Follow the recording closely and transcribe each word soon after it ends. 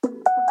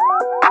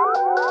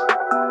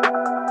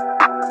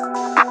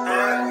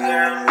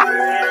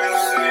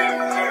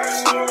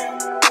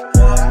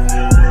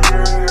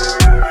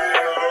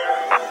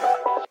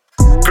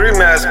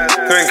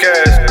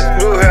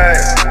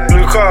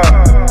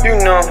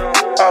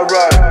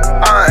ride.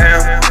 I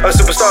am a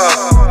superstar.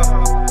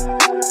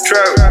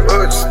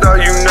 Trap, star,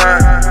 you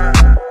not.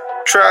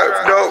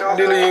 Trap, dope,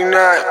 dealer, you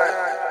not.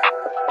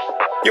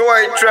 You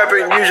ain't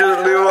trapping, you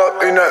just live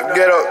up in the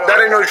ghetto.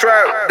 That ain't no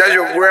trap, that's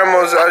your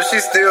grandma's house. She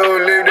still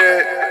live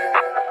there.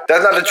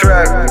 That's not the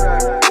trap.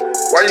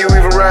 Why you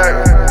even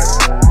rap?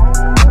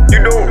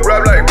 You don't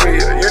rap like me,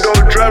 you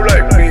don't trap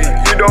like me.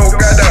 You don't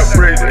got that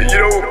bridge, you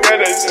don't got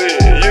that shit.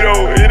 You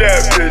don't hit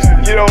that bitch,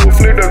 you don't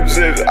flip them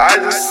zips.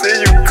 I just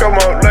see you come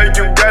out like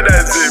you got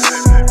that zip.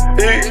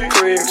 Eat,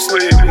 clean,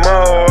 sleep,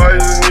 mo, I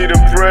just need to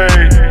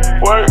pray.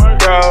 Work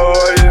out,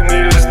 I just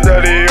need to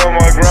study on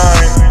my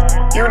grind.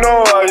 You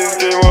know I just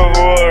came up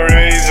for a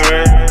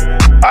reason.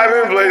 I've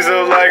been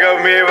places like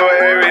I'm here for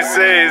every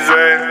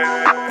season.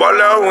 Ball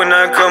out when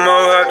I come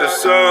out the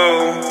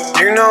soul.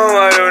 You know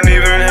I don't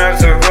even have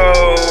to go.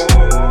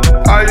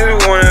 I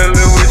just wanna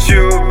live with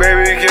you,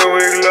 baby, can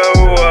we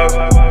glow up?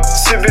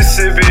 Sippy,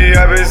 sippy,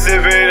 I've been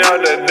sipping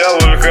out the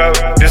double cup.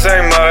 This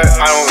ain't mud,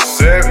 I don't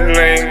sip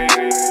lean.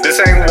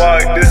 This ain't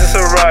white, this is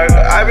a rock.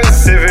 I've been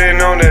sipping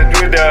on that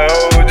with that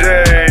OJ.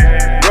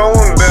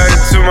 Going back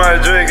to my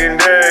drinking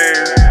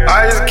days.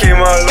 I just came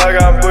out like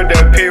I put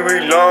that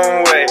Pee-wee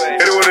long way.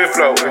 Hit it with a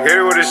flow, hit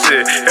it with a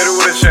shit, hit it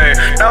with a chain.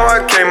 Now I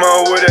came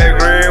out with that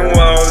green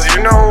walls.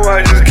 You know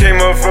I just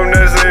came up from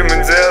that same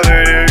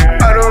mentality.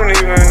 I don't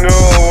even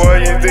know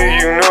why you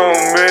think you know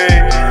me.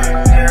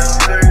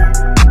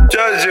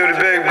 Just Judy,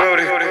 big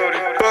booty,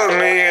 put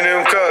me in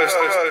them cuffs.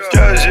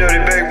 Just Judy,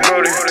 big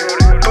booty,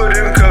 put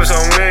them cuffs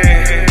on me.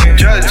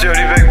 Just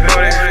Judy, big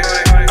booty,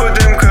 put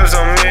them cuffs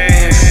on me.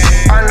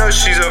 I know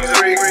she's a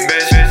freak,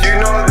 bitch. You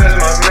know that's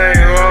my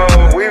main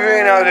role. We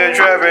been out there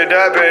trapping,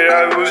 dapping.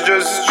 I was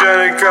just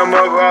trying to come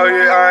up out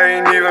here. I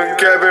ain't even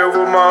capping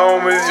with my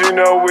homies. You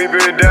know we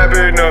been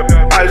dapping up.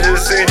 I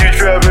just seen you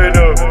trapping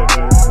up.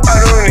 I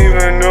don't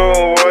even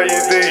know why you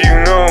think you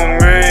know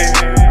me.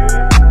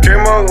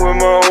 Came up with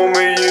my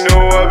homie, you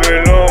know I've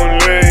been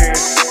lonely.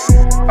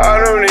 I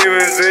don't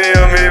even see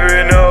him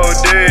even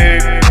OD.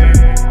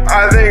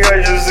 I think I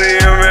just see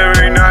him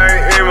every night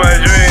in my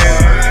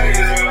dreams.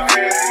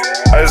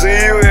 I see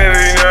you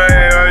every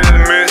night, I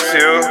just miss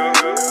you.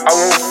 I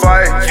won't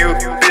fight you,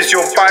 bitch,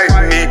 you'll fight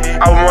me.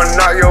 I wanna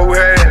knock your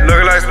head,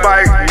 looking like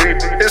Spike Lee.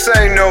 This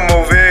ain't no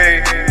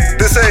movie,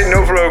 this ain't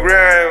no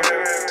program.